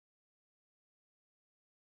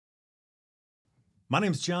My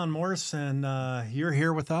name's John Morris, and you're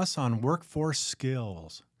here with us on Workforce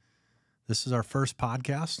Skills. This is our first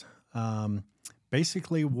podcast.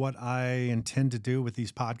 Basically, what I intend to do with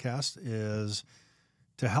these podcasts is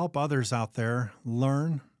to help others out there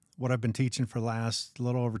learn what I've been teaching for the last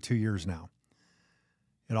little over 2 years now.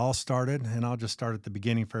 It all started, and I'll just start at the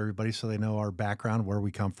beginning for everybody so they know our background, where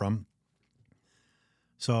we come from.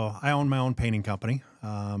 So I own my own painting company.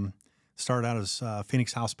 Started out as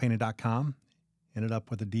PhoenixHousePainting.com. Ended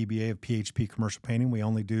up with a DBA of PHP Commercial Painting. We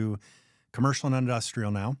only do commercial and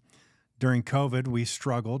industrial now. During COVID, we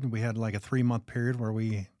struggled. We had like a 3-month period where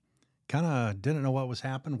we kind of didn't know what was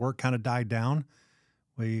happening. Work kind of died down.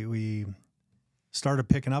 We started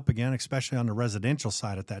picking up again, especially on the residential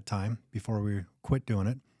side at that time before we quit doing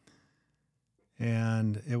it.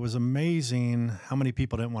 And it was amazing how many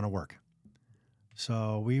people didn't want to work.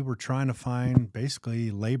 So we were trying to find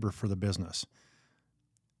basically labor for the business.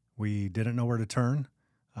 We didn't know where to turn.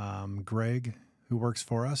 Greg, who works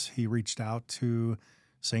for us, he reached out to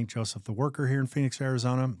St. Joseph the Worker here in Phoenix,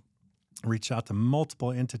 Arizona, reached out to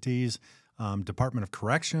multiple entities, Department of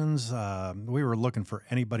Corrections. We were looking for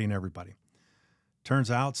anybody and everybody.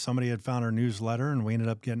 Turns out somebody had found our newsletter, and we ended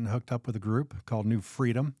up getting hooked up with a group called New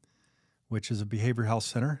Freedom, which is a behavioral health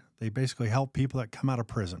center. They basically help people that come out of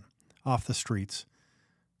prison, off the streets.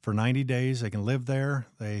 For 90 days, they can live there.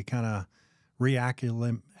 They kind of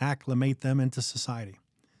reacclimate them into society.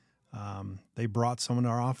 They brought someone to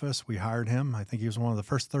our office. We hired him. I think he was one of the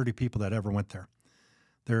first 30 people that ever went there.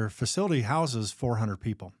 Their facility houses 400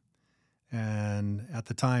 people. And at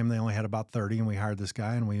the time, they only had about 30, and we hired this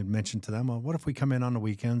guy, and we had mentioned to them, well, what if we come in on the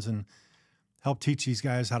weekends and help teach these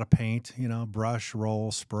guys how to paint, brush,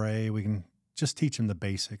 roll, spray. We can just teach them the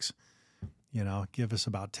basics, give us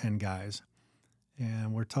about 10 guys.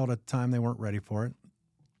 And we're told at the time they weren't ready for it.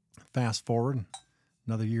 Fast forward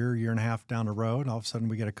another year and a half down the road, all of a sudden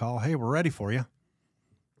we get a call, hey, we're ready for you.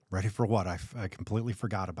 Ready for what? I completely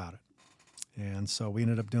forgot about it. And so we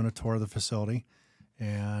ended up doing a tour of the facility,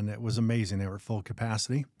 and it was amazing. They were at full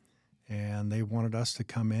capacity, and they wanted us to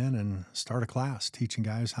come in and start a class teaching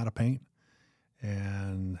guys how to paint.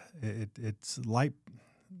 And it's light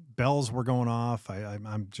bells were going off. I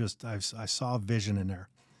saw a vision in there.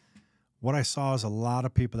 What I saw is a lot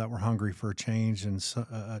of people that were hungry for a change and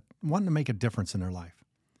wanting to make a difference in their life.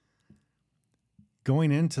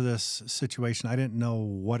 Going into this situation, I didn't know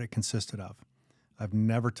what it consisted of. I've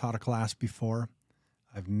never taught a class before.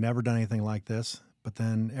 I've never done anything like this. But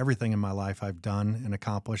then everything in my life I've done and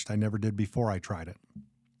accomplished, I never did before I tried it.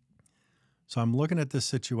 So I'm looking at this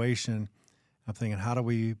situation. I'm thinking, how do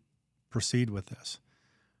we proceed with this?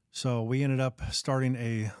 So we ended up starting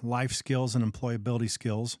a life skills and employability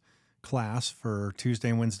skills class for Tuesday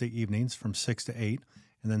and Wednesday evenings from 6 to 8,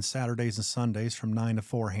 and then Saturdays and Sundays from 9 to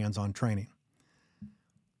 4 hands-on training.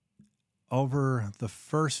 Over the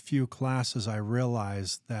first few classes, I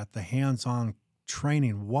realized that the hands-on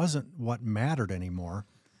training wasn't what mattered anymore.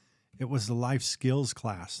 It was the life skills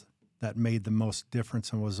class that made the most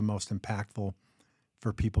difference and was the most impactful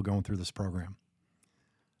for people going through this program.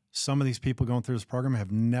 Some of these people going through this program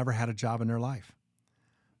have never had a job in their life.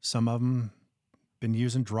 Some of them been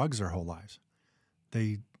using drugs their whole lives.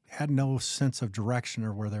 They had no sense of direction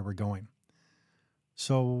or where they were going.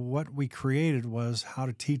 So what we created was how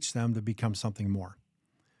to teach them to become something more.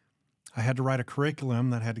 I had to write a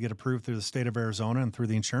curriculum that had to get approved through the state of Arizona and through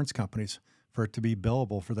the insurance companies for it to be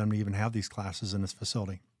billable for them to even have these classes in this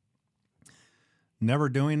facility. Never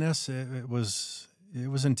doing this, it was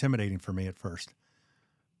intimidating for me at first.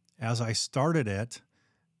 As I started it,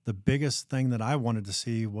 the biggest thing that I wanted to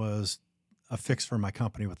see was a fix for my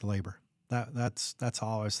company with the labor. That's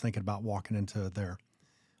all I was thinking about walking into there.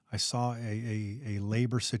 I saw a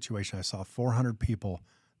labor situation. I saw 400 people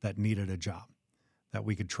that needed a job that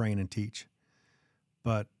we could train and teach.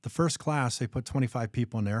 But the first class, they put 25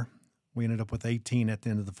 people in there. We ended up with 18 at the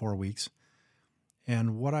end of the 4 weeks.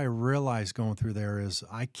 And what I realized going through there is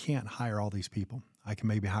I can't hire all these people. I can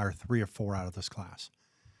maybe hire 3 or 4 out of this class.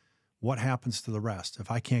 What happens to the rest?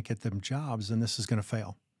 If I can't get them jobs, then this is going to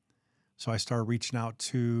fail. So I started reaching out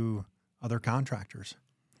to other contractors.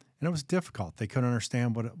 And it was difficult. They couldn't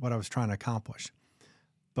understand what I was trying to accomplish.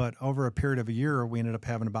 But over a period of a year, we ended up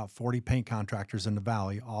having about 40 paint contractors in the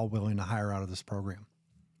valley, all willing to hire out of this program.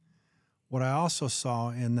 What I also saw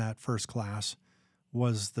in that first class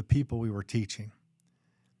was the people we were teaching.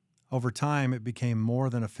 Over time, it became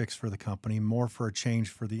more than a fix for the company, more for a change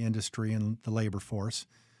for the industry and the labor force.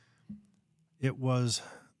 It was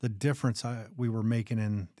the difference we were making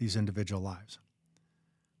in these individual lives.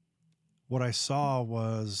 What I saw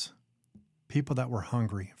was people that were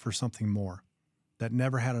hungry for something more. that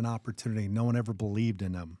never had an opportunity. No one ever believed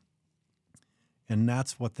in them. And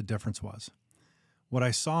that's what the difference was. What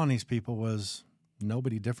I saw in these people was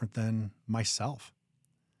nobody different than myself.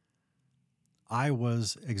 I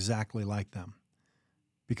was exactly like them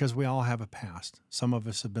because we all have a past. Some of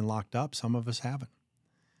us have been locked up. Some of us haven't.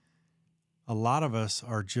 A lot of us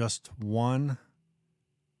are just 1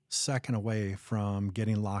 second away from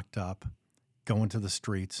getting locked up, going to the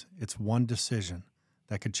streets. It's one decision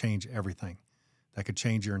that could change everything, that could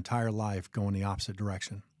change your entire life going the opposite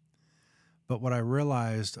direction. But what I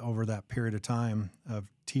realized over that period of time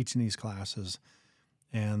of teaching these classes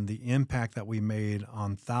and the impact that we made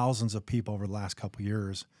on thousands of people over the last couple of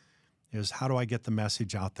years is how do I get the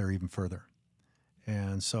message out there even further?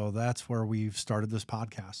 And so that's where we've started this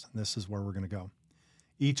podcast. And this is where we're going to go.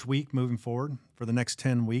 Each week moving forward for the next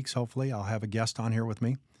 10 weeks, hopefully, I'll have a guest on here with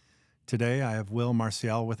me. Today, I have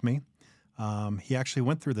Marcial with me. He actually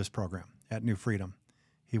went through this program at New Freedom.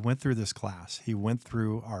 He went through this class. He went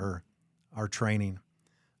through our training.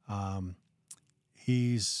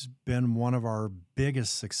 He's been one of our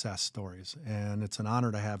biggest success stories, and it's an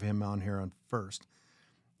honor to have him on here on first.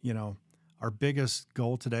 You know, our biggest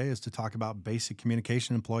goal today is to talk about basic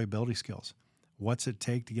communication and employability skills. What's it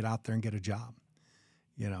take to get out there and get a job?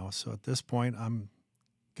 You know, so at this point, I'm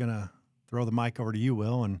going to throw the mic over to you,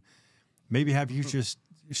 Will, and maybe have you just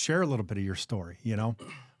share a little bit of your story, you know.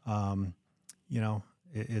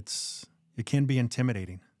 It can be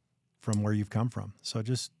intimidating from where you've come from. So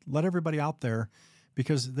just let everybody out there,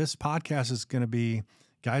 because this podcast is going to be,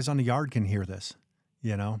 guys on the yard can hear this,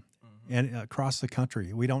 you know, and across the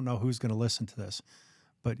country. We don't know who's going to listen to this,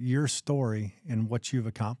 but your story and what you've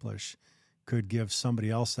accomplished could give somebody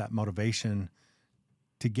else that motivation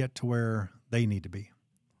to get to where they need to be.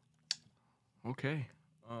 Okay.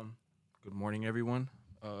 Good morning, everyone.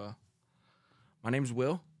 My name's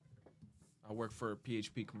Will. I work for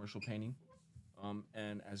PHP Commercial Painting.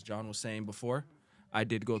 And as John was saying before, I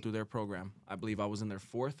did go through their program. I believe I was in their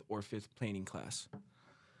 4th or 5th painting class.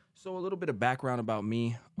 So a little bit of background about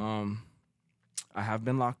me. I have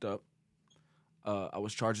been locked up. I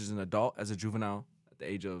was charged as an adult, as a juvenile, at the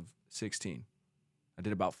age of 16. I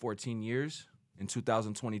did about 14 years. In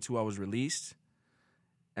 2022, I was released,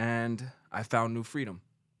 and I found New Freedom.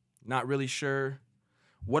 Not really sure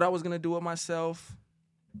what I was going to do with myself.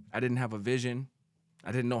 I didn't have a vision.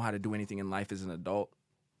 I didn't know how to do anything in life as an adult.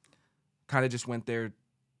 Kind of just went there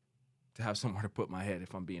to have somewhere to put my head,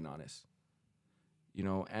 if I'm being honest. You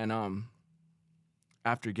know, and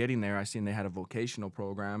after getting there, I seen they had a vocational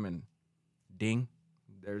program, and ding,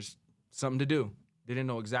 there's something to do. Didn't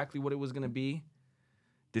know exactly what it was going to be.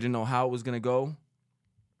 Didn't know how it was going to go,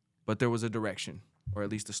 but there was a direction, or at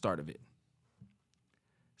least the start of it.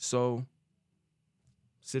 So,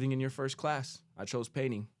 sitting in your first class, I chose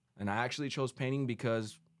painting. And I actually chose painting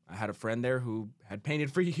because I had a friend there who had painted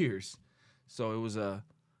for years. So it was a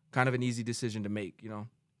kind of an easy decision to make, you know.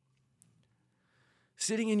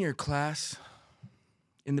 Sitting in your class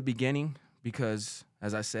in the beginning, because,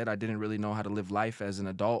 as I said, I didn't really know how to live life as an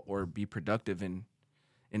adult or be productive in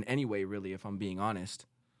any way, really, if I'm being honest.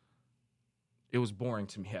 It was boring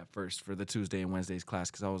to me at first for the Tuesday and Wednesdays class,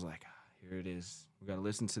 because I was like, here it is. We got to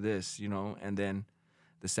listen to this, you know, and then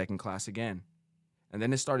the second class again. And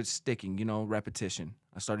then it started sticking, you know, repetition.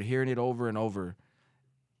 I started hearing it over and over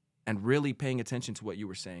and really paying attention to what you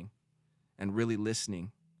were saying and really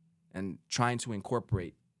listening and trying to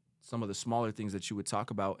incorporate some of the smaller things that you would talk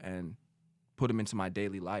about and put them into my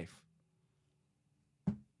daily life.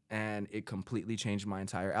 And it completely changed my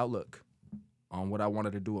entire outlook on what I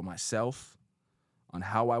wanted to do with myself, on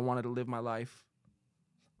how I wanted to live my life.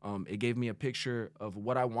 It gave me a picture of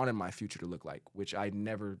what I wanted my future to look like, which I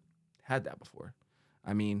never had that before.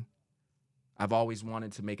 I mean, I've always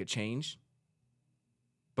wanted to make a change,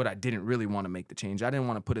 but I didn't really want to make the change. I didn't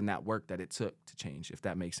want to put in that work that it took to change, if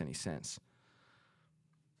that makes any sense.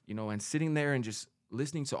 You know, and sitting there and just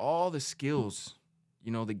listening to all the skills,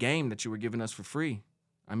 you know, the game that you were giving us for free.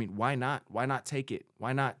 I mean, why not? Why not take it?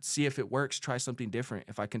 Why not see if it works, try something different?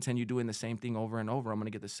 If I continue doing the same thing over and over, I'm going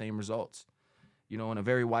to get the same results. You know, and a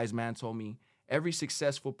very wise man told me, every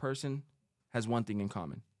successful person has one thing in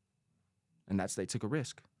common, and that's they took a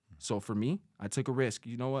risk. So for me, I took a risk.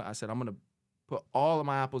 You know what? I said, I'm going to put all of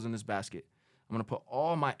my apples in this basket. I'm going to put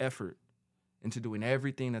all my effort into doing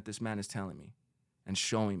everything that this man is telling me and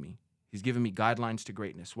showing me. He's giving me guidelines to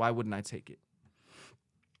greatness. Why wouldn't I take it?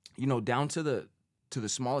 You know, down to the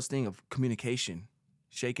smallest thing of communication,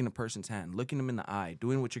 shaking a person's hand, looking them in the eye,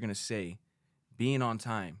 doing what you're going to say, being on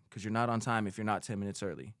time, because you're not on time if you're not 10 minutes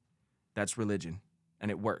early. That's religion, and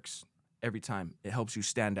it works every time. It helps you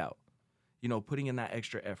stand out. putting in that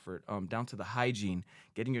extra effort, down to the hygiene,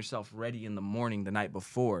 getting yourself ready in the morning the night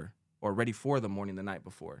before, or ready for the morning the night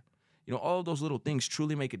before. All of those little things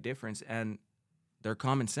truly make a difference, and they're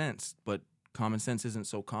common sense, but common sense isn't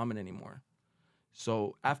so common anymore.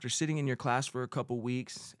 So after sitting in your class for a couple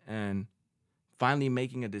weeks and finally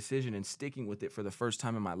making a decision and sticking with it for the first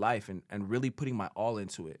time in my life, and really putting my all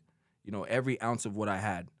into it, every ounce of what I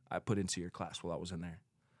had, I put into your class while I was in there.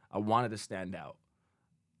 I wanted to stand out.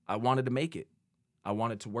 I wanted to make it. I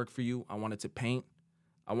wanted to work for you. I wanted to paint.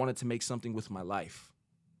 I wanted to make something with my life.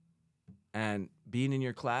 And being in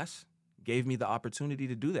your class gave me the opportunity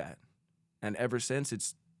to do that. And ever since,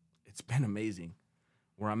 it's been amazing.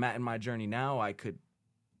 Where I'm at in my journey now, I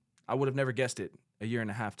would have never guessed it a year and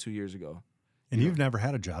a half, 2 years ago. And you've never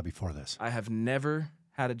had a job before this? I have never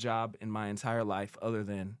had a job in my entire life other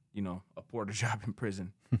than, a porter job in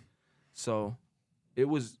prison. So it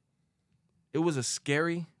was a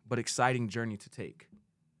scary but exciting journey to take.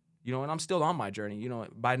 And I'm still on my journey.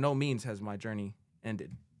 By no means has my journey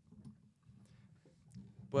ended.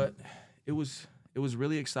 But it was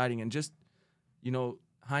really exciting, and just,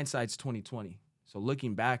 hindsight's 20/20. So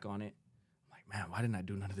looking back on it, I'm like, man, why didn't I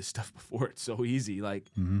do none of this stuff before? It's so easy.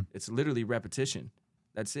 Like, It's literally repetition.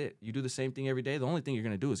 That's it. You do the same thing every day. The only thing you're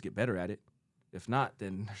going to do is get better at it. If not,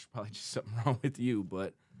 then there's probably just something wrong with you.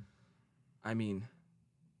 But, I mean,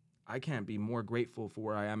 I can't be more grateful for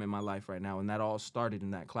where I am in my life right now, and that all started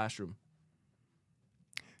in that classroom.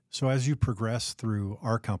 So as you progress through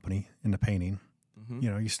our company in the painting,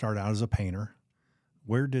 you start out as a painter.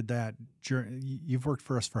 Where did that journey? You've worked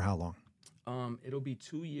for us for how long? It'll be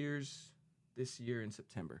 2 years this year in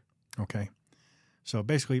September. Okay. So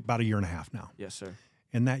basically about a year and a half now. Yes, sir.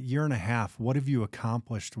 In that year and a half, what have you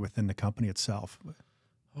accomplished within the company itself?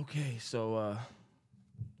 Okay, so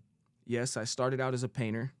yes, I started out as a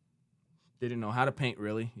painter. Didn't know how to paint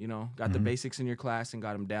really, got the basics in your class and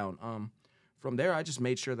got them down. From there, I just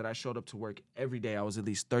made sure that I showed up to work every day. I was at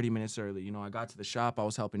least 30 minutes early. I got to the shop. I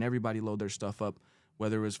was helping everybody load their stuff up,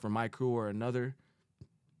 whether it was for my crew or another.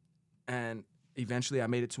 And eventually, I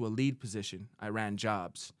made it to a lead position. I ran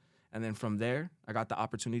jobs. And then from there, I got the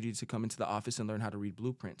opportunity to come into the office and learn how to read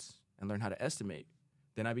blueprints and learn how to estimate.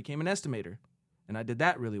 Then I became an estimator, and I did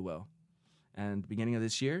that really well. And beginning of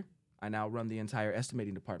this year, I now run the entire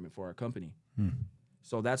estimating department for our company.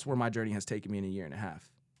 So that's where my journey has taken me in a year and a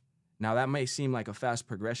half. Now, that may seem like a fast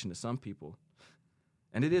progression to some people,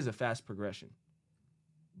 and it is a fast progression,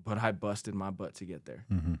 but I busted my butt to get there.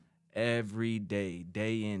 Every day,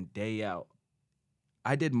 day in, day out.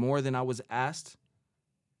 I did more than I was asked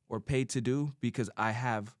or paid to do because I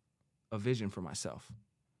have a vision for myself.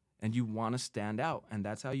 And you want to stand out, and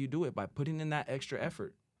that's how you do it, by putting in that extra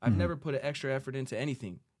effort. I've never put an extra effort into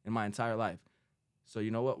anything in my entire life. So you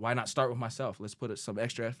know what? Why not start with myself? Let's put some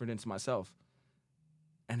extra effort into myself.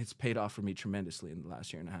 And it's paid off for me tremendously in the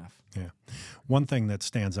last year and a half. Yeah. One thing that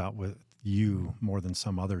stands out with you more than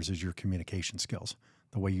some others is your communication skills,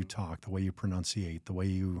 the way you talk, the way you pronunciate, the way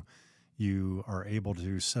you are able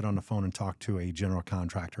to sit on the phone and talk to a general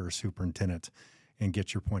contractor or superintendent and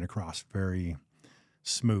get your point across very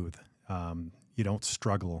smooth. You don't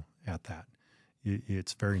struggle at that.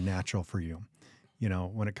 It's very natural for you.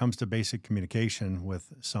 When it comes to basic communication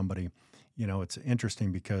with somebody, it's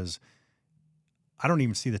interesting because I don't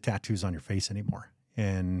even see the tattoos on your face anymore.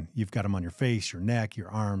 And you've got them on your face, your neck, your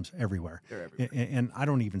arms, everywhere. They're everywhere. And I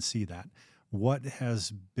don't even see that. What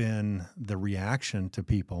has been the reaction to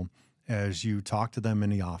people as you talk to them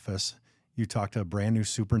in the office? You talk to a brand new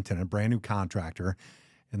superintendent, brand new contractor,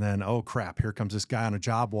 and then, oh crap, here comes this guy on a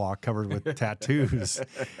job walk covered with tattoos.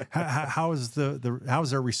 How's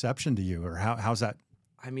their reception to you, or how's that?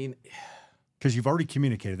 I mean, because you've already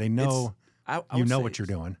communicated. They know you know what you're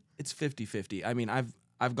doing. It's 50-50. I mean,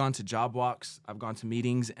 I've gone to job walks, I've gone to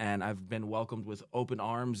meetings, and I've been welcomed with open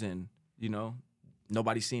arms, and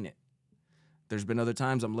nobody's seen it. There's been other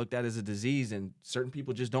times I'm looked at as a disease, and certain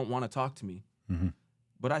people just don't want to talk to me.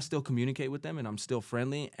 But I still communicate with them, and I'm still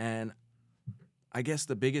friendly. And I guess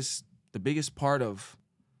the biggest part of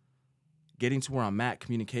getting to where I'm at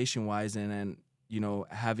communication-wise, and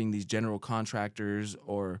having these general contractors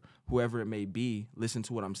or whoever it may be listen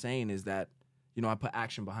to what I'm saying, is that I put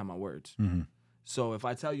action behind my words. So if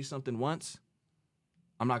I tell you something once,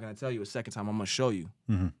 I'm not going to tell you a second time. I'm going to show you.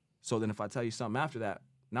 So then if I tell you something after that,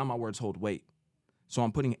 now my words hold weight. So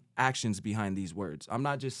I'm putting actions behind these words. I'm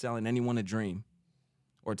not just selling anyone a dream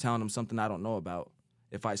or telling them something I don't know about.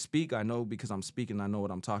 If I speak, I know because I'm speaking, I know what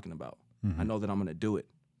I'm talking about. I know that I'm going to do it.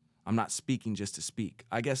 I'm not speaking just to speak.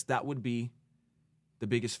 I guess that would be the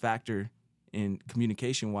biggest factor in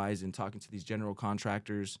communication-wise in talking to these general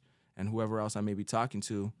contractors and whoever else I may be talking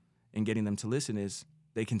to, in getting them to listen is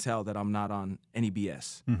they can tell that I'm not on any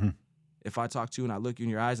BS. Mm-hmm. If I talk to you and I look you in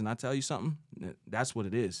your eyes and I tell you something, that's what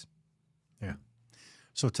it is. Yeah.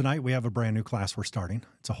 So tonight we have a brand new class we're starting.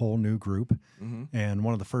 It's a whole new group. Mm-hmm. And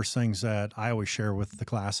one of the first things that I always share with the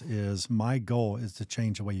class is my goal is to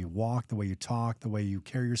change the way you walk, the way you talk, the way you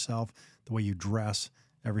carry yourself, the way you dress,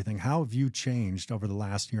 everything. How have you changed over the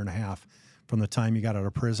last year and a half from the time you got out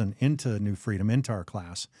of prison into New Freedom, into our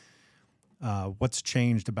class? What's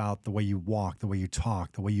changed about the way you walk, the way you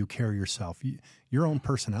talk, the way you carry yourself, your own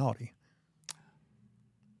personality?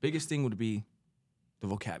 Biggest thing would be the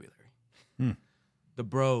vocabulary. Mm. The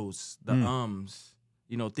bros, the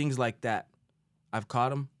things like that. I've caught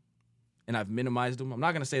them and I've minimized them. I'm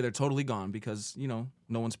not going to say they're totally gone because, no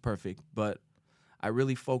one's perfect, but I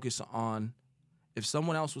really focus on if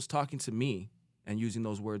someone else was talking to me and using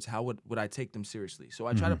those words, how would I take them seriously? So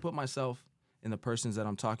I try to put myself in the persons that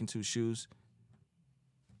I'm talking to's shoes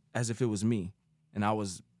as if it was me and I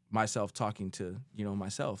was myself talking to,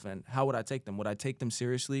 myself. And how would I take them? Would I take them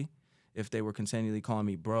seriously if they were continually calling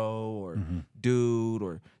me bro or dude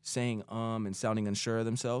or saying and sounding unsure of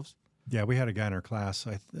themselves? Yeah, we had a guy in our class.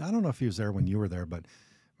 I don't know if he was there when you were there, but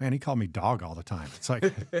man, he called me dog all the time. It's like,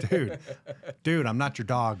 dude, I'm not your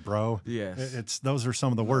dog, bro. Yes. Those are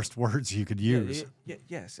some of the worst words you could use.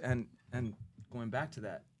 Yes. And going back to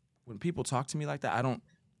that, when people talk to me like that, I don't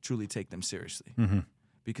truly take them seriously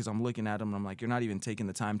because I'm looking at them and I'm like, you're not even taking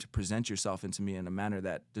the time to present yourself into me in a manner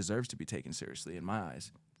that deserves to be taken seriously in my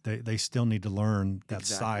eyes. They still need to learn that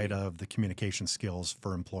side of the communication skills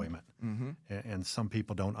for employment. And some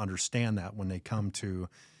people don't understand that when they come to,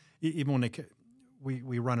 even when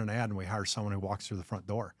we run an ad and we hire someone who walks through the front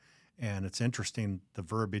door. And it's interesting, the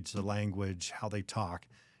verbiage, the language, how they talk.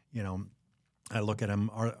 I look at them,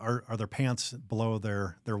 are their pants below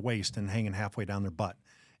their waist and hanging halfway down their butt?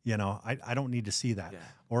 I don't need to see that. Yeah.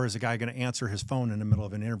 Or is a guy going to answer his phone in the middle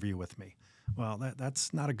of an interview with me? Well,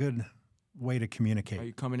 that's not a good way to communicate. Are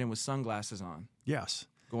you coming in with sunglasses on? Yes.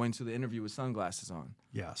 Going to the interview with sunglasses on?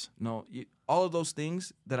 Yes. No, all of those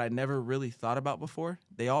things that I never really thought about before,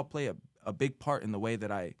 they all play a big part in the way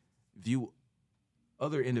that I view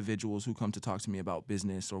other individuals who come to talk to me about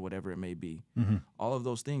business or whatever it may be. All of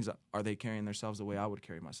those things, are they carrying themselves the way I would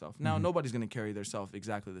carry myself? Now, nobody's going to carry themselves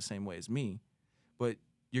exactly the same way as me, but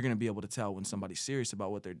you're going to be able to tell when somebody's serious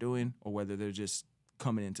about what they're doing or whether they're just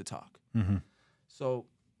coming in to talk. So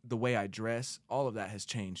the way I dress, all of that has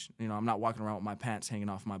changed. I'm not walking around with my pants hanging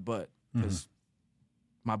off my butt because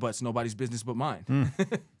my butt's nobody's business but mine.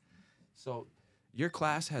 So your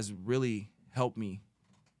class has really helped me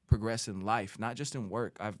progress in life, not just in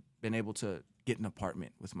work. I've been able to get an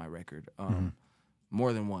apartment with my record,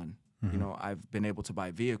 more than one. I've been able to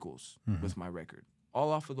buy vehicles with my record,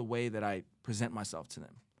 all off of the way that I present myself to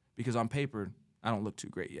them. Because on paper, I don't look too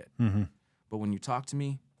great yet. But when you talk to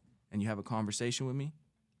me and you have a conversation with me,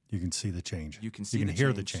 you can see the change. You can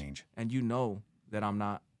hear the change. And you know that I'm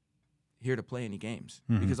not here to play any games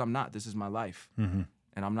because I'm not. This is my life. And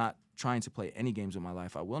I'm not trying to play any games with my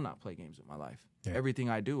life. I will not play games with my life. Yeah. Everything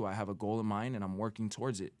I do, I have a goal in mind and I'm working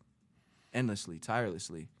towards it endlessly,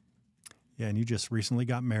 tirelessly. Yeah, and you just recently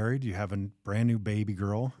got married. You have a brand new baby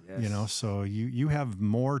girl, so you have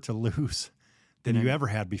more to lose than you ever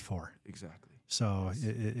had before. Exactly. So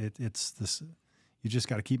it's this, you just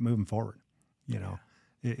got to keep moving forward,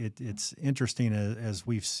 It's interesting as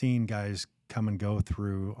we've seen guys come and go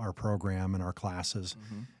through our program and our classes,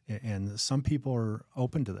 and some people are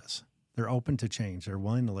open to this. They're open to change. They're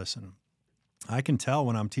willing to listen. I can tell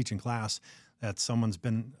when I'm teaching class that someone's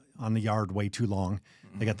been on the yard way too long.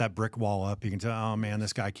 They got that brick wall up. You can tell, oh man,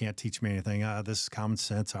 this guy can't teach me anything. This is common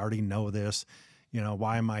sense. I already know this.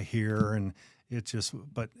 Why am I here? And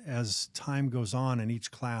but as time goes on and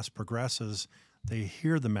each class progresses, they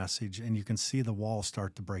hear the message and you can see the walls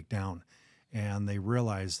start to break down and they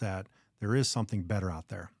realize that there is something better out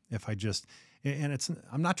there.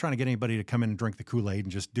 I'm not trying to get anybody to come in and drink the Kool-Aid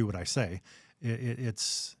and just do what I say.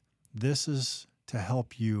 This is to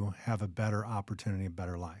help you have a better opportunity, a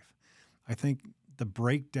better life. I think the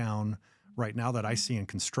breakdown right now that I see in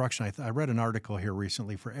construction, I read an article here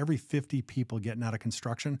recently, for every 50 people getting out of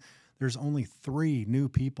construction, there's only 3 new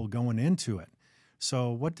people going into it.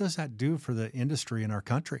 So what does that do for the industry in our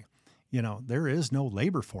country? There is no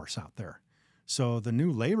labor force out there. So the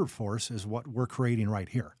new labor force is what we're creating right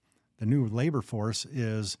here. The new labor force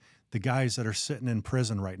is the guys that are sitting in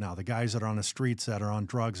prison right now, the guys that are on the streets that are on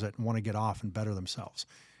drugs that want to get off and better themselves.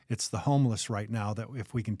 It's the homeless right now that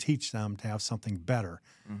if we can teach them to have something better,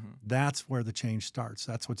 that's where the change starts.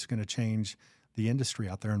 That's what's going to change the industry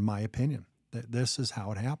out there, in my opinion. This is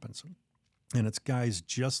how it happens. And it's guys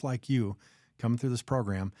just like you coming through this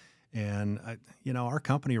program. And, our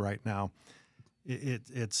company right now,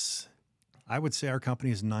 it's, I would say our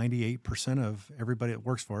company is 98% of everybody that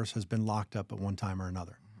works for us has been locked up at one time or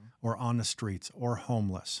another, or on the streets, or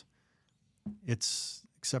homeless. It's,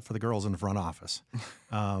 except for the girls in the front office.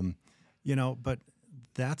 But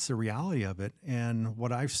that's the reality of it. And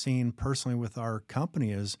what I've seen personally with our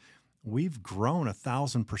company is we've grown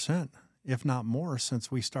 1,000%, if not more,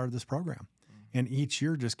 since we started this program. And each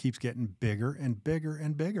year just keeps getting bigger and bigger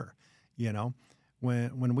and bigger.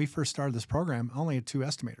 When we first started this program, I only had 2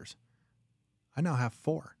 estimators. I now have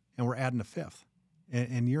 4, and we're adding a 5th.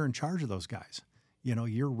 And you're in charge of those guys.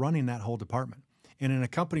 You're running that whole department. And in a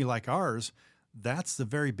company like ours, that's the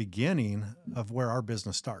very beginning of where our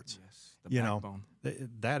business starts. Yes, the backbone.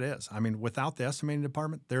 That is. I mean, without the estimating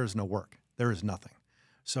department, there is no work. There is nothing.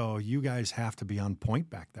 So you guys have to be on point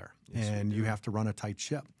back there, yes, and you have to run a tight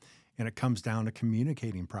ship. And it comes down to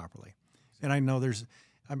communicating properly. And I know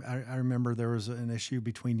I remember there was an issue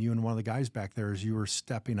between you and one of the guys back there as you were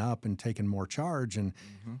stepping up and taking more charge, and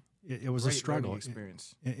it was a struggle.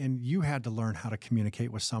 Experience. And you had to learn how to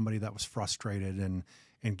communicate with somebody that was frustrated and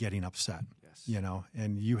getting upset. Yes.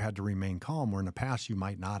 And you had to remain calm, where in the past you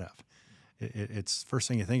might not have. It's first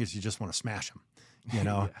thing you think is you just want to smash them,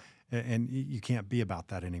 yeah. And you can't be about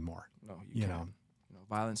that anymore. No, you can't.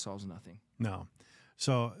 Violence solves nothing. No.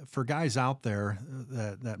 So for guys out there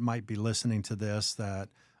that might be listening to this, that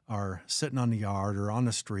are sitting on the yard or on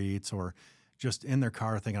the streets or just in their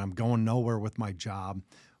car thinking, I'm going nowhere with my job,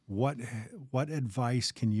 what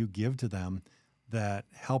advice can you give to them that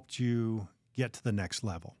helped you get to the next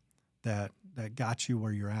level, that got you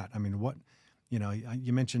where you're at? I mean,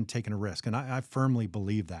 you mentioned taking a risk, and I firmly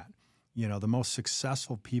believe that. The most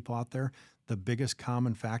successful people out there, the biggest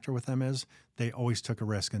common factor with them is they always took a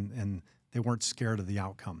risk and they weren't scared of the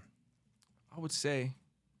outcome. I would say,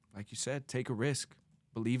 like you said, take a risk.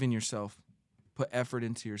 Believe in yourself. Put effort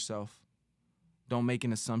into yourself. Don't make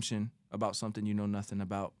an assumption about something you know nothing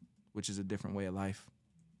about, which is a different way of life.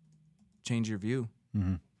 Change your view.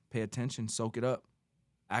 Mm-hmm. Pay attention. Soak it up.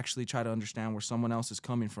 Actually try to understand where someone else is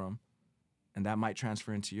coming from, and that might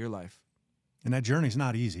transfer into your life. And that journey's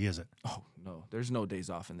not easy, is it? Oh, no. There's no days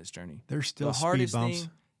off in this journey. There's still the speed hardest bumps.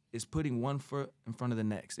 Thing is putting one foot in front of the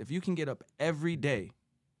next. If you can get up every day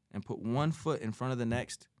and put one foot in front of the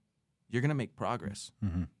next, you're going to make progress.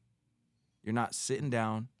 Mm-hmm. You're not sitting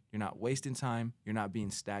down. You're not wasting time. You're not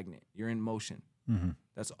being stagnant. You're in motion. Mm-hmm.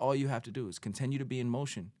 That's all you have to do is continue to be in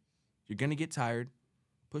motion. You're going to get tired.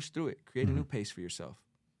 Push through it. Create a new pace for yourself.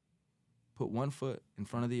 Put one foot in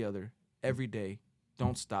front of the other every day.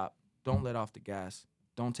 Don't stop. Don't let off the gas.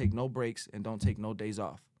 Don't take no breaks, and don't take no days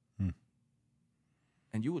off.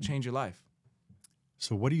 And you will change your life.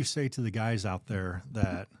 So what do you say to the guys out there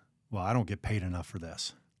that, well, I don't get paid enough for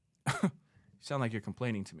this? You sound like you're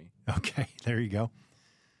complaining to me. Okay, there you go.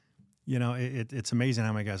 It's amazing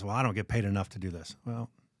how many guys, well, I don't get paid enough to do this. Well,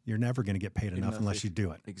 you're never going to get paid enough unless you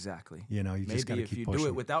do it. Exactly. You just got to keep pushing. Maybe if you do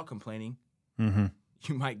it without complaining, you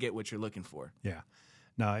might get what you're looking for. Yeah.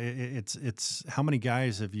 No, it's how many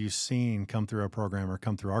guys have you seen come through our program or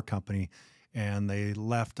come through our company and they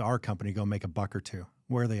left our company, go make $1 or $2?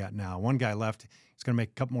 Where are they at now? One guy left. He's going to make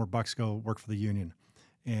a couple more bucks, go work for the union.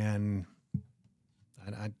 And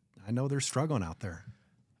I know they're struggling out there.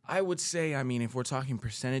 I would say, if we're talking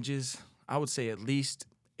percentages, I would say at least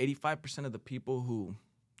 85% of the people who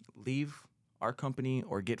leave our company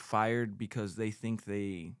or get fired because they think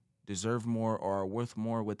they deserve more or are worth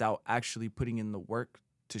more without actually putting in the work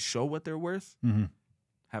to show what they're worth,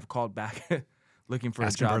 have called back looking for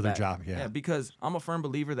asking a job. For their job, yeah. Because I'm a firm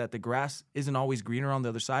believer that the grass isn't always greener on the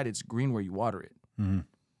other side. It's green where you water it. Mm-hmm.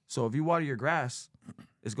 So if you water your grass,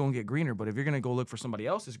 it's going to get greener. But if you're going to go look for somebody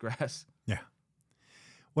else's grass. Yeah.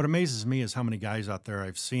 What amazes me is how many guys out there,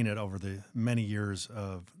 I've seen it over the many years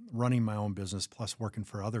of running my own business plus working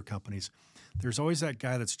for other companies. There's always that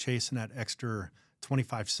guy that's chasing that extra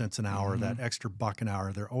 25 cents an hour, that extra $1 an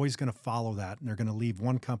hour. They're always going to follow that, and they're going to leave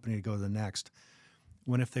one company to go to the next.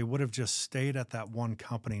 When if they would have just stayed at that one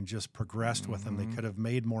company and just progressed with them, they could have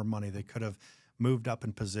made more money. They could have moved up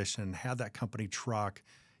in position, had that company truck.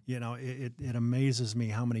 It amazes me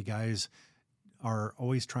how many guys are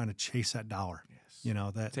always trying to chase that dollar.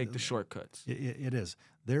 Yes. Take the shortcuts. It is.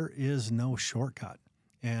 There is no shortcut,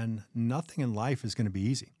 and nothing in life is going to be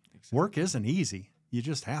easy. Exactly. Work isn't easy. You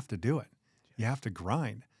just have to do it. Yes. You have to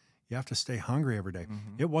grind. You have to stay hungry every day.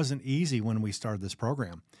 It wasn't easy when we started this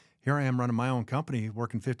program. Here I am running my own company,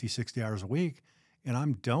 working 50, 60 hours a week, and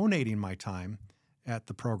I'm donating my time at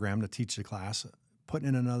the program to teach the class, putting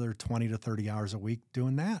in another 20 to 30 hours a week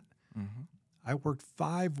doing that. I worked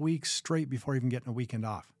 5 weeks straight before even getting a weekend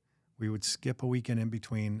off. We would skip a weekend in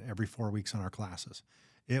between every 4 weeks on our classes.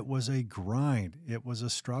 It was a grind. It was a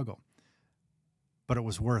struggle, but it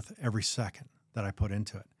was worth every second that I put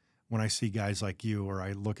into it. When I see guys like you, or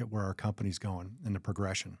I look at where our company's going and the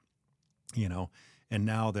progression, and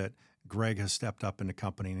now that Greg has stepped up in the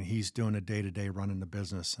company and he's doing a day-to-day running the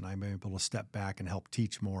business, and I'm able to step back and help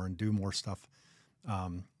teach more and do more stuff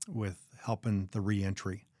with helping the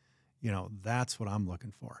reentry. That's what I'm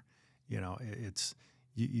looking for. It's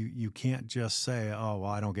you can't just say, oh,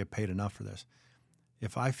 well, I don't get paid enough for this.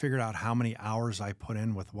 If I figured out how many hours I put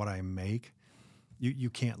in with what I make, you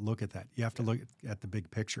can't look at that. You have to look at the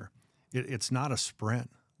big picture. It's not a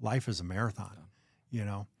sprint. Life is a marathon.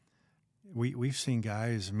 We've seen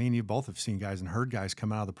guys, me and you both have seen guys and heard guys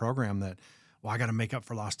come out of the program that, well, I got to make up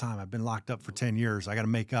for lost time. I've been locked up for 10 years. I got to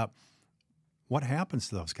make up. What happens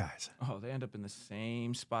to those guys? Oh, they end up in the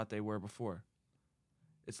same spot they were before.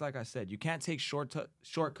 It's like I said, you can't take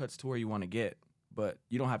shortcuts to where you want to get, but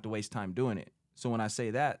you don't have to waste time doing it. So when I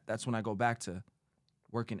say that, that's when I go back to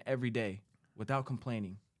working every day without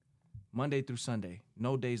complaining, Monday through Sunday,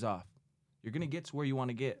 no days off. You're going to get to where you want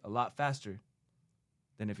to get a lot faster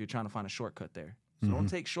than if you're trying to find a shortcut there. So don't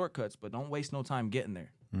take shortcuts, but don't waste no time getting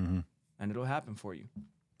there. Mm-hmm. And it'll happen for you.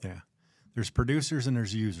 Yeah. There's producers and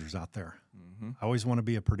there's users out there. Mm-hmm. I always want to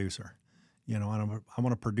be a producer. I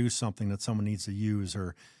want to produce something that someone needs to use,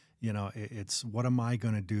 or, it's what am I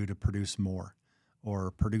going to do to produce more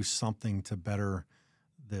or produce something to better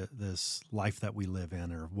this life that we live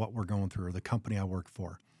in, or what we're going through, or the company I work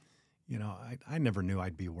for. I never knew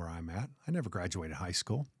I'd be where I'm at. I never graduated high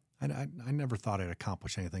school. I never thought I'd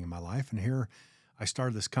accomplish anything in my life. And here I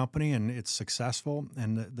started this company and it's successful.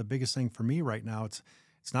 And the biggest thing for me right now, it's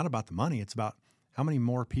not about the money. It's about how many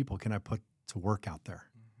more people can I put to work out there?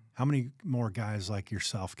 Mm-hmm. How many more guys like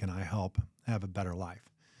yourself can I help have a better life?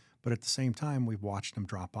 But at the same time, we've watched them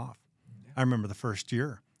drop off. Yeah. I remember the first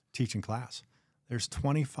year teaching class. There's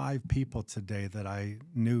 25 people today that I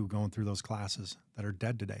knew going through those classes that are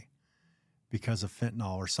dead today because of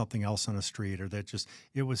fentanyl or something else on the street, or that just,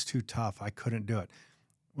 it was too tough. I couldn't do it.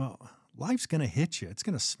 Well, life's going to hit you. It's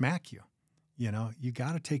going to smack you. You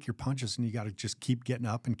got to take your punches, and you got to just keep getting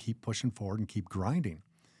up and keep pushing forward and keep grinding.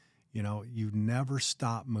 You never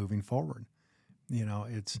stop moving forward.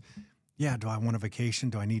 It's, do I want a vacation?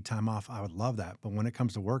 Do I need time off? I would love that. But when it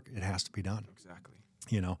comes to work, it has to be done. Exactly.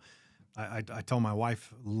 I told my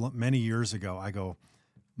wife many years ago, I go,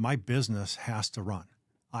 my business has to run.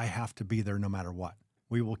 I have to be there no matter what.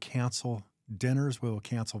 We will cancel dinners. We will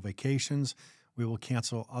cancel vacations. We will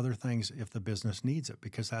cancel other things if the business needs it,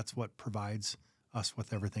 because that's what provides us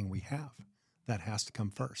with everything we have. That has to come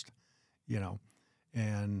first,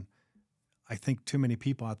 And I think too many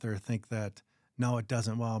people out there think that, no, it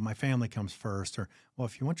doesn't. Well, my family comes first. Or, well,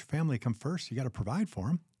 if you want your family to come first, you got to provide for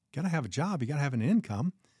them. You got to have a job. You got to have an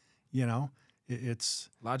income. It's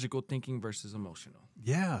logical thinking versus emotional.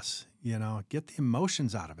 Yes. Get the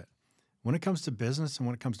emotions out of it. When it comes to business and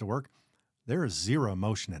when it comes to work, there is zero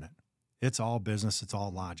emotion in it. It's all business. It's all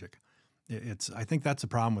logic. I think that's the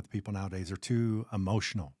problem with people nowadays. They're too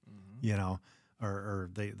emotional, or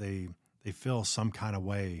they feel some kind of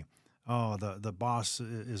way. Oh, the boss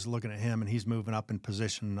is looking at him and he's moving up in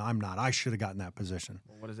position and I'm not. I should have gotten that position.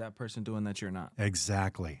 Well, what is that person doing that you're not?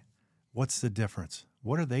 Exactly. What's the difference?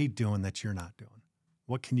 What are they doing that you're not doing?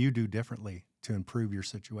 What can you do differently to improve your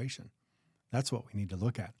situation? That's what we need to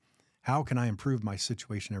look at. How can I improve my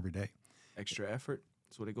situation every day? Extra effort.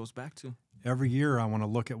 That's what it goes back to. Every year I want to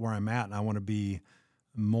look at where I'm at, and I want to be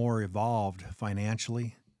more evolved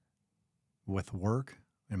financially, with work,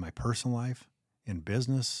 in my personal life, in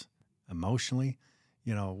business, emotionally,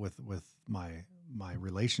 with my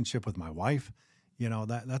relationship with my wife.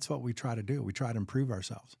 That's what we try to do. We try to improve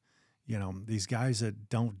ourselves. These guys that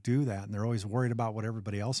don't do that, and they're always worried about what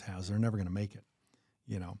everybody else has, they're never going to make it.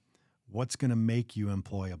 What's going to make you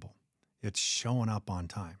employable? It's showing up on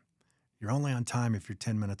time. You're only on time if you're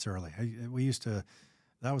 10 minutes early.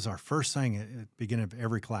 That was our first thing at the beginning of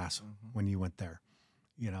every class when you went there,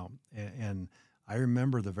 and I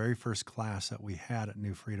remember the very first class that we had at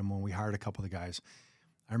New Freedom when we hired a couple of the guys.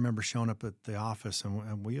 I remember showing up at the office,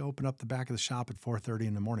 and we opened up the back of the shop at 4:30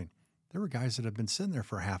 in the morning. There were guys that had been sitting there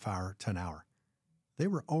for a half hour to an hour. They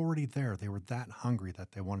were already there. They were that hungry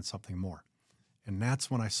that they wanted something more. And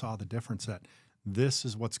that's when I saw the difference, that this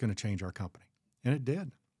is what's going to change our company. And it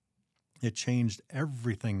did. It changed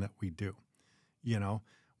everything that we do.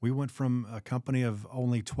 We went from a company of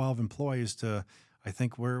only 12 employees to, I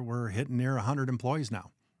think we're hitting near 100 employees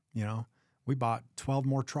now. We bought 12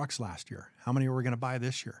 more trucks last year. How many are we going to buy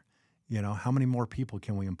this year? How many more people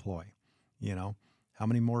can we employ? How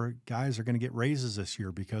many more guys are going to get raises this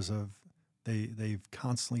year because of they've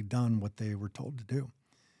constantly done what they were told to do?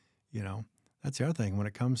 You know, that's the other thing. When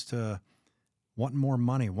it comes to wanting more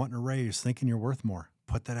money, wanting a raise, thinking you're worth more,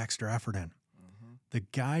 put that extra effort in. The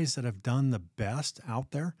guys that have done the best out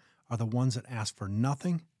there are the ones that ask for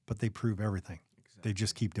nothing, but they prove everything. Exactly. They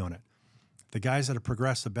just keep doing it. The guys that have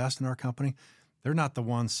progressed the best in our company, they're not the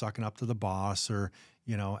ones sucking up to the boss or,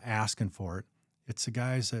 you know, asking for it. It's the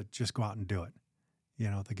guys that just go out and do it. You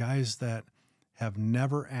know, the guys that have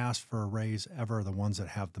never asked for a raise ever are the ones that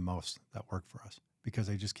have the most that work for us because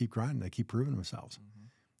they just keep grinding. They keep proving themselves.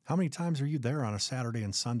 How many times are you there on a Saturday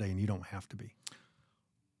and Sunday and you don't have to be?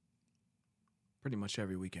 Pretty much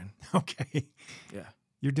every weekend. Okay. Yeah.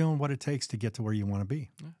 You're doing what it takes to get to where you want to be.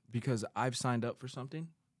 Yeah. Because I've signed up for something.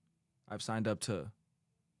 I've signed up to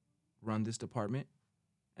run this department,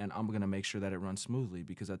 and I'm going to make sure that it runs smoothly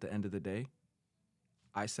because at the end of the day,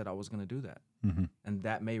 I said I was going to do that. And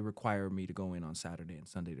that may require me to go in on Saturday and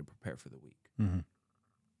Sunday to prepare for the week.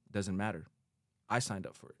 Doesn't matter. I signed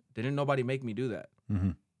up for it. Didn't nobody make me do that.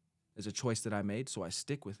 It's a choice that I made, so I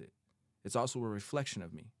stick with it. It's also a reflection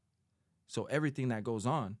of me. So everything that goes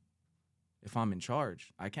on, if I'm in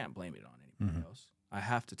charge, I can't blame it on anybody else. I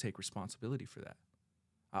have to take responsibility for that.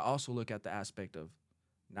 I also look at the aspect of,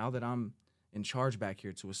 now that I'm in charge back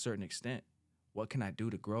here to a certain extent, what can I do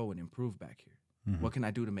to grow and improve back here? What can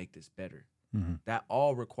I do to make this better? That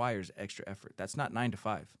all requires extra effort. That's not 9 to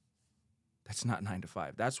 5. That's not 9 to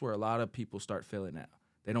 5. That's where a lot of people start failing at.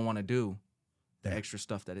 They don't want to do the extra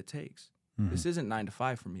stuff that it takes. This isn't 9 to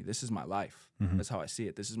 5 for me. This is my life. That's how I see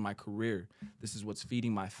it. This is my career. This is what's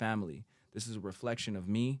feeding my family. This is a reflection of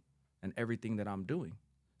me and everything that I'm doing.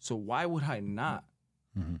 So why would I not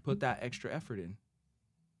put that extra effort in?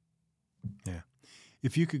 Yeah.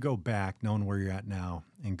 If you could go back, knowing where you're at now,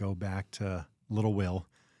 and go back to little Will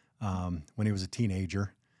when he was a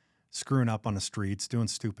teenager, screwing up on the streets, doing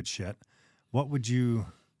stupid shit, what would you,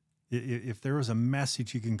 if there was a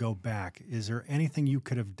message you can go back, is there anything you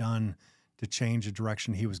could have done to change the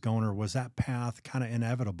direction he was going, or was that path kind of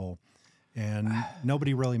inevitable and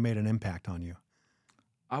nobody really made an impact on you?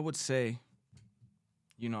 I would say,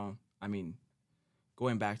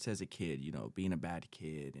 going back to as a kid, being a bad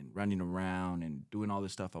kid and running around and doing all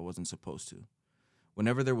this stuff I wasn't supposed to.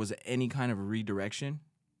 Whenever there was any kind of redirection,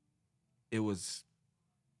 it was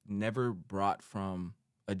never brought from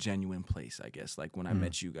a genuine place, I guess. Like when I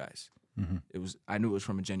met you guys, I knew it was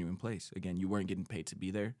from a genuine place. Again, you weren't getting paid to be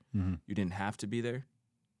there. You didn't have to be there.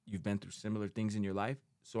 You've been through similar things in your life.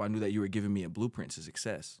 So I knew that you were giving me a blueprint to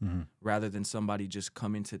success rather than somebody just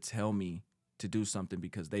coming to tell me to do something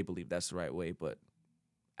because they believe that's the right way, but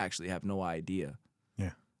actually have no idea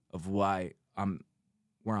of why I'm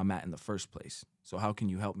where I'm at in the first place. So how can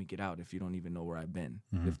you help me get out if you don't even know where I've been,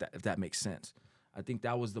 if that makes sense? I think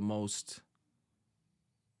that was the most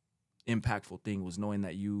impactful thing, was knowing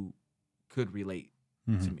that you could relate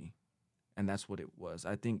to me. And that's what it was.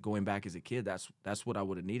 I think going back as a kid, that's what I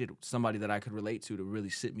would have needed. Somebody that I could relate to really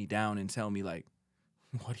sit me down and tell me, like,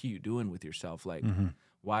 what are you doing with yourself? Like,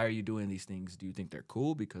 why are you doing these things? Do you think they're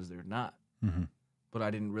cool? Because they're not. But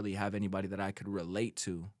I didn't really have anybody that I could relate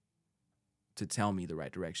to tell me the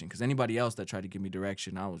right direction. Because anybody else that tried to give me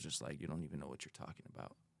direction, I was just like, you don't even know what you're talking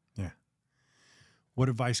about. Yeah. What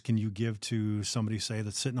advice can you give to somebody, say,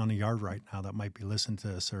 that's sitting on the yard right now that might be listening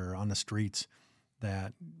to us, or on the streets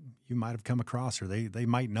that you might have come across, or they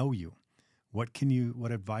might know you? What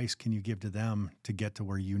advice can you give to them to get to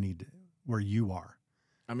where you are?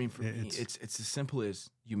 I mean, for me, it's as simple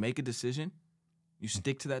as you make a decision, you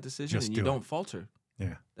stick to that decision, and you don't falter.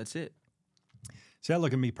 Yeah. That's it. See, I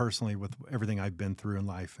look at me personally with everything I've been through in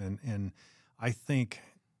life, and I think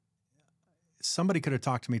somebody could have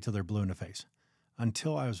talked to me till they're blue in the face.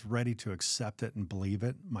 Until I was ready to accept it and believe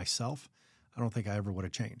it myself, I don't think I ever would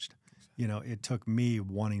have changed. It took me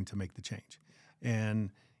wanting to make the change.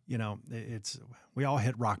 And, we all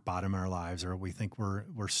hit rock bottom in our lives, or we think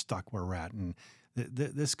we're stuck where we're at. And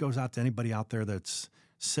this goes out to anybody out there that's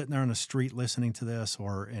sitting there on the street listening to this,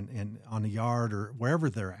 or in on the yard, or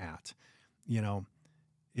wherever they're at.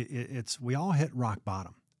 We all hit rock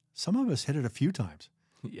bottom. Some of us hit it a few times.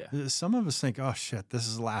 Yeah. Some of us think, oh shit, this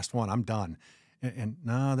is the last one, I'm done. And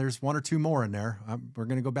no, there's one or two more in there. We're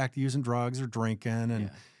going to go back to using drugs or drinking.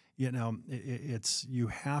 And, you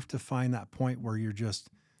have to find that point where you're just,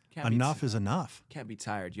 enough is enough. Can't be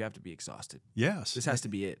tired. You have to be exhausted. Yes. This has to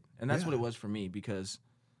be it. And that's what it was for me, because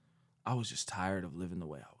I was just tired of living the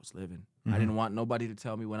way I was living. I didn't want nobody to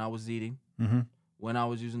tell me when I was eating, when I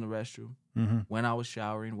was using the restroom, when I was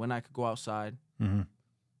showering, when I could go outside.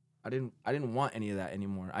 I didn't want any of that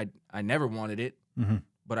anymore. I never wanted it,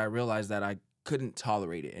 but I realized that I couldn't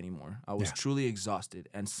tolerate it anymore. I was Yeah. truly exhausted,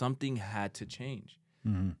 and something had to change.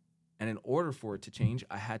 Mm-hmm. And in order for it to change,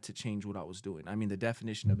 I had to change what I was doing. I mean, the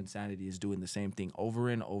definition of insanity is doing the same thing over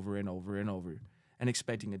and over and over and over and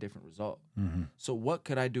expecting a different result. Mm-hmm. So what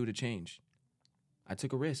could I do to change? I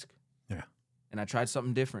took a risk. Yeah. And I tried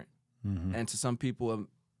something different. Mm-hmm. And to some people,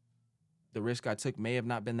 the risk I took may have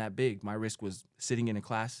not been that big. My risk was sitting in a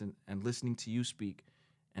class and listening to you speak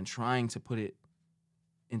and trying to put it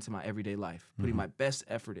into my everyday life, putting my best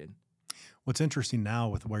effort in. What's interesting now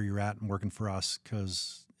with where you're at and working for us,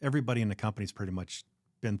 because everybody in the company's pretty much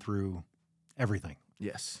been through everything.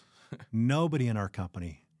 Yes. Nobody in our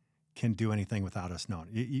company can do anything without us knowing.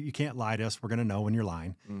 You can't lie to us. We're going to know when you're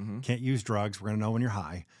lying. Mm-hmm. Can't use drugs. We're going to know when you're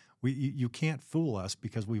high. You can't fool us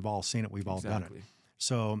because we've all seen it. We've all done it.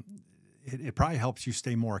 So it probably helps you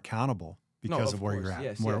stay more accountable because of where you're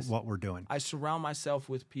at, what we're doing. I surround myself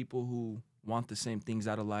with people who want the same things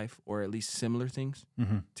out of life, or at least similar things,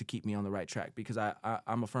 to keep me on the right track. Because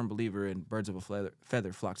I'm a firm believer in birds of a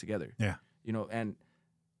feather flock together. Yeah. And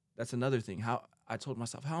that's another thing. How I told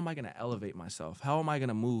myself, how am I going to elevate myself? How am I going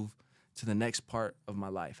to move to the next part of my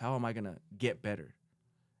life? How am I going to get better?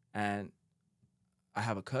 And I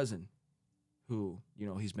have a cousin who,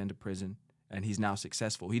 he's been to prison and he's now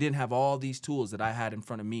successful. He didn't have all these tools that I had in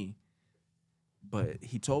front of me, but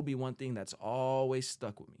he told me one thing that's always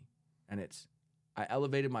stuck with me. And it's, I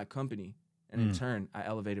elevated my company, and in turn, I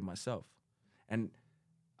elevated myself. And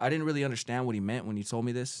I didn't really understand what he meant when he told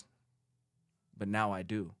me this, but now I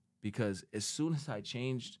do. Because as soon as I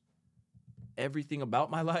changed everything about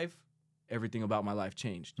my life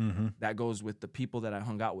changed. Mm-hmm. That goes with the people that I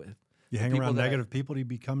hung out with. You hang around negative people, you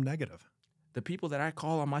become negative. The people that I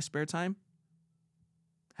call on my spare time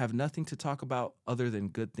have nothing to talk about other than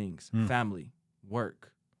good things, family,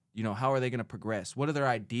 work. How are they going to progress? What are their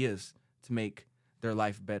ideas to make their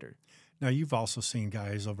life better? Now, you've also seen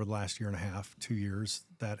guys over the last year and a half, 2 years,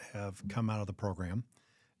 that have come out of the program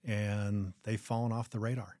and they've fallen off the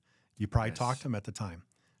radar. You probably talked to them at the time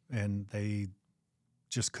and they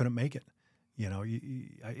just couldn't make it.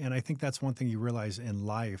 And I think that's one thing you realize in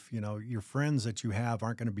life. Your friends that you have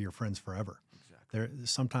aren't going to be your friends forever. Exactly.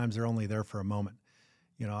 Sometimes they're only there for a moment.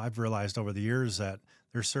 I've realized over the years that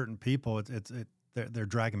there's certain people, they're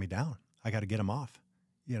dragging me down. I got to get them off.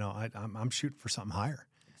 I'm shooting for something higher.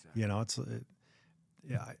 Exactly.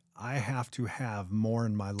 I have to have more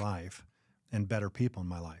in my life and better people in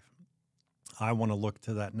my life. I want to look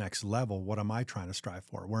to that next level. What am I trying to strive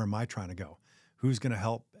for? Where am I trying to go? Who's going to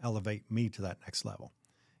help elevate me to that next level?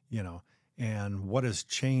 And what has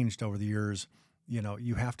changed over the years,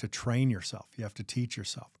 you have to train yourself. You have to teach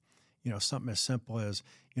yourself. Something as simple as,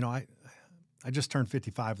 I just turned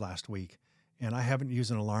 55 last week, and I haven't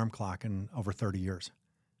used an alarm clock in over 30 years.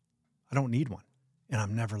 I don't need one, and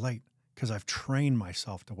I'm never late because I've trained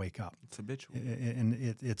myself to wake up. It's habitual.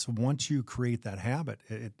 And it's once you create that habit,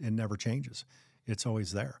 it never changes. It's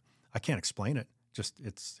always there. I can't explain it. Just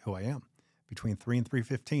it's who I am. Between 3 and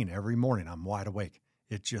 3:15 every morning, I'm wide awake.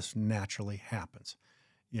 It just naturally happens.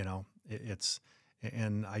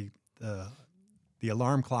 The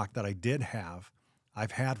alarm clock that I did have,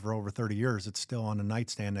 I've had for over 30 years. It's still on a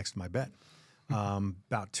nightstand next to my bed.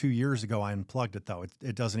 About 2 years ago, I unplugged it, though.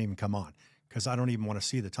 It doesn't even come on because I don't even want to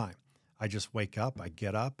see the time. I just wake up, I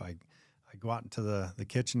get up, I go out into the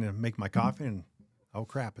kitchen and make my coffee, and oh,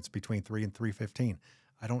 crap, it's between 3 and 3:15.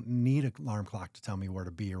 I don't need an alarm clock to tell me where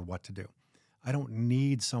to be or what to do. I don't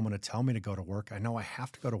need someone to tell me to go to work. I know I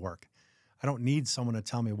have to go to work. I don't need someone to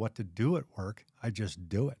tell me what to do at work. I just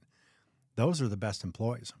do it. Those are the best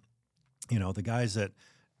employees. The guys that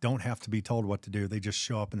don't have to be told what to do, they just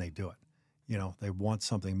show up and they do it. They want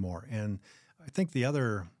something more. And I think the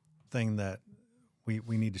other thing that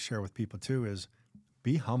we need to share with people too is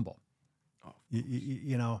be humble. Oh,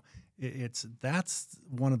 that's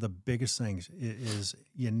one of the biggest things is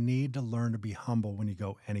you need to learn to be humble when you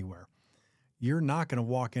go anywhere. You're not going to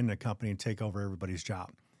walk into a company and take over everybody's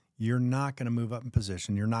job. You're not going to move up in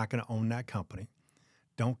position. You're not going to own that company.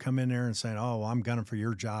 Don't come in there and say, oh, I'm gunning for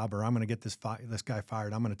your job, or I'm going to get this guy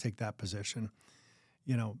fired. I'm going to take that position.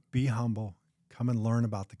 Be humble. Come and learn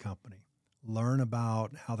about the company. Learn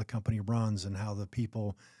about how the company runs and how the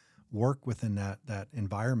people work within that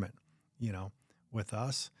environment. With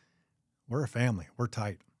us, we're a family. We're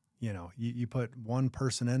tight. You put one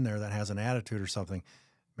person in there that has an attitude or something,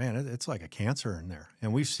 man, it's like a cancer in there.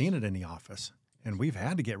 And we've seen it in the office, and we've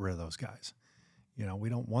had to get rid of those guys. We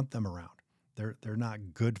don't want them around. They're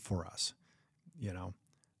not good for us,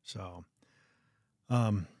 So,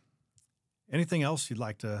 anything else you'd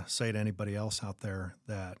like to say to anybody else out there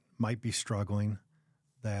that might be struggling,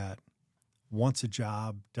 that wants a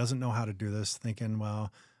job, doesn't know how to do this, thinking,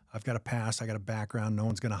 well, I've got a past, I got a background, no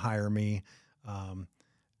one's going to hire me.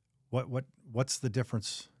 What's the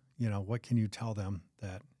difference? What can you tell them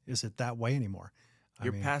that is it that way anymore?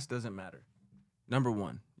 Your past doesn't matter. Number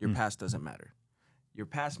one, your past doesn't matter. Your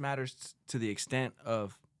past matters to the extent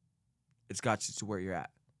of it's got you to where you're at.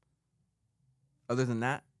 Other than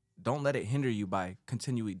that, don't let it hinder you by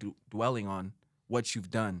continually dwelling on what you've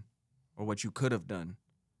done or what you could have done,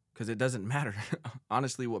 because it doesn't matter.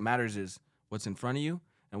 Honestly, what matters is what's in front of you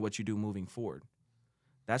and what you do moving forward.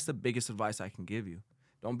 That's the biggest advice I can give you.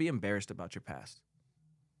 Don't be embarrassed about your past.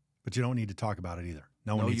 But you don't need to talk about it either.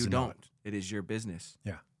 No one needs to know it. It is your business.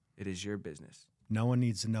 Yeah. It is your business. No one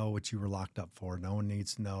needs to know what you were locked up for. No one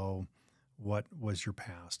needs to know what was your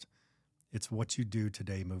past. It's what you do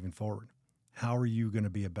today moving forward. How are you going to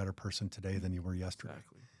be a better person today than you were yesterday?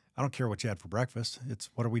 Exactly. I don't care what you had for breakfast. It's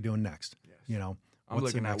what are we doing next? Yes. I'm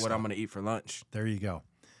looking at what I'm going to eat for lunch. There you go.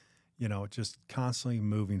 Just constantly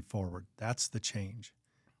moving forward. That's the change.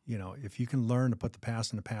 If you can learn to put the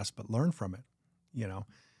past in the past, but learn from it,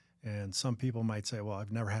 and some people might say, well,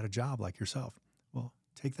 I've never had a job like yourself. Well,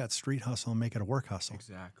 take that street hustle and make it a work hustle.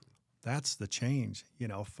 Exactly. That's the change.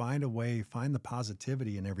 Find a way, find the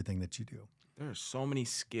positivity in everything that you do. There are so many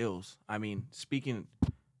skills. I mean, speaking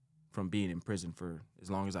from being in prison for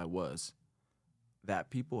as long as I was,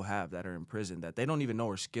 that people have that are in prison that they don't even know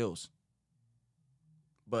are skills.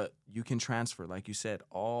 But you can transfer, like you said,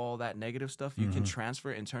 all that negative stuff, you can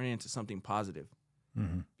transfer and turn it into something positive.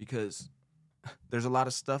 Because there's a lot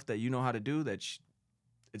of stuff that you know how to do that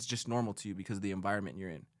it's just normal to you because of the environment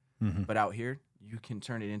you're in. But out here, you can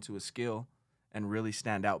turn it into a skill and really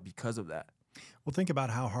stand out because of that. Well, think about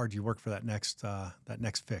how hard you work for that next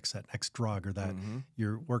fix, that next drug, or that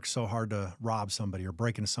you work so hard to rob somebody or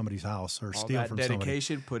break into somebody's house or all steal that from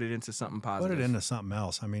dedication, somebody. put it into something positive. Put it into something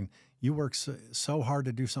else. I mean, you work so hard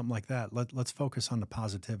to do something like that. Let's focus on the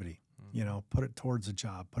positivity. Put it towards a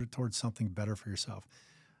job. Put it towards something better for yourself.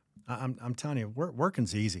 I'm telling you,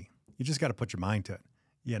 working's easy. You just got to put your mind to it.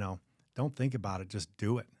 Don't think about it. Just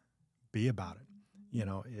do it. Be about it.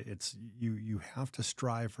 It's you have to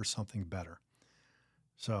strive for something better.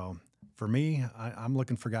 So for me, I'm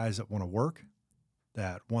looking for guys that want to work,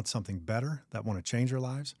 that want something better, that want to change their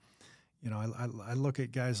lives. I look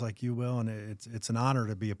at guys like you, Will, and it's an honor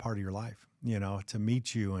to be a part of your life, to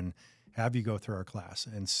meet you and have you go through our class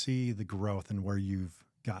and see the growth and where you've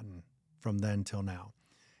gotten from then till now.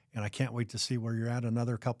 And I can't wait to see where you're at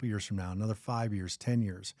another couple years from now, another 5 years, 10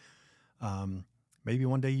 years. Maybe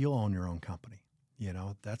one day you'll own your own company.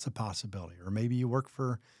 That's a possibility. Or maybe you work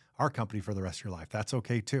for our company for the rest of your life. That's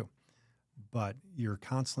okay too. But you're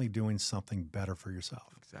constantly doing something better for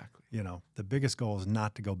yourself. Exactly. The biggest goal is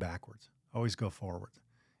not to go backwards. Always go forward.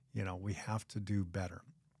 We have to do better.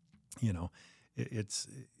 It's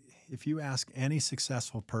if you ask any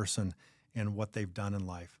successful person and what they've done in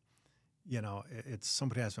life, it's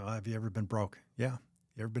somebody asks me, have you ever been broke? Yeah.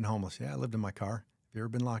 You ever been homeless? Yeah, I lived in my car. Have you ever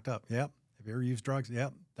been locked up? Yep. Have you ever used drugs?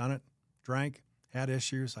 Yep. Done it. Drank. Had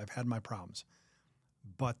issues. I've had my problems.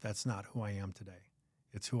 But that's not who I am today.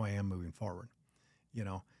 It's who I am moving forward.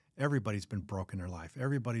 Everybody's been broke in their life.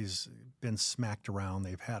 Everybody's been smacked around.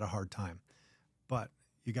 They've had a hard time. But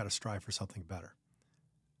you got to strive for something better.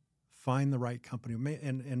 Find the right company.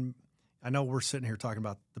 And I know we're sitting here talking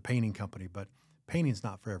about the painting company, but painting's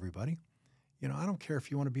not for everybody. I don't care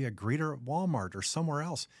if you want to be a greeter at Walmart or somewhere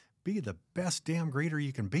else. Be the best damn greeter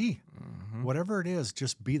you can be. Whatever it is,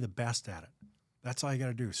 just be the best at it. That's all you got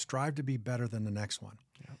to do. Strive to be better than the next one.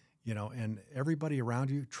 Yep. And everybody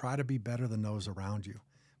around you, try to be better than those around you.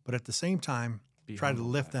 But at the same time, try to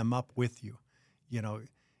lift them up with you.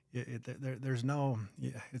 There's no,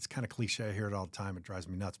 it's kind of cliche. I hear it all the time. It drives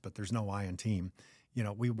me nuts, but there's no I in team.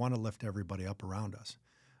 We want to lift everybody up around us.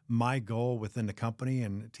 My goal within the company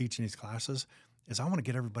and teaching these classes is I want to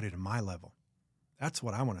get everybody to my level. That's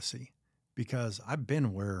what I want to see, because I've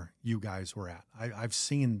been where you guys were at. I've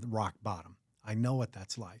seen rock bottom. I know what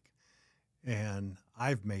that's like, and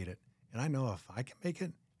I've made it. And I know if I can make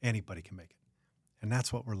it, anybody can make it. And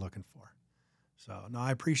that's what we're looking for. So, no,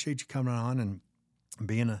 I appreciate you coming on and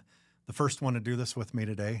being the first one to do this with me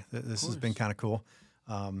today. This has been kind of cool.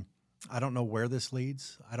 I don't know where this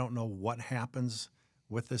leads. I don't know what happens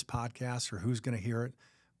with this podcast or who's going to hear it.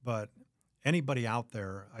 But anybody out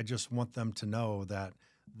there, I just want them to know that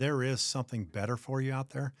there is something better for you out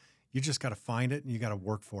there. You just got to find it and you got to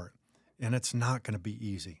work for it. And it's not going to be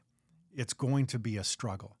easy. It's going to be a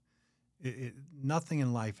struggle. Nothing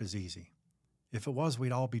in life is easy. If it was,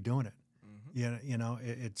 we'd all be doing it.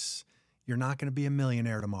 You're not going to be a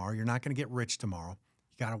millionaire tomorrow. You're not going to get rich tomorrow.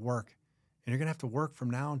 You got to work And you're going to have to work from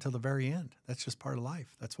now until the very end. That's just part of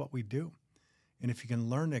life. That's what we do. And if you can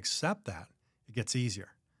learn to accept that, it gets easier.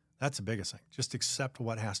 That's the biggest thing. Just accept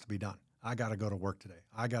what has to be done. I got to go to work today.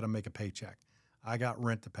 I got to make a paycheck. I got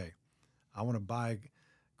rent to pay. I want to buy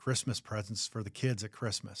Christmas presents for the kids at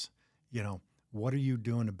Christmas. You know, what are you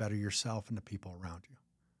doing to better yourself and the people around you?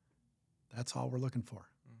 That's all we're looking for.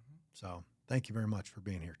 So thank you very much for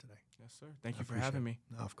being here today. Yes, sir. Thank you for having me.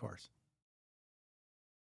 No, of course.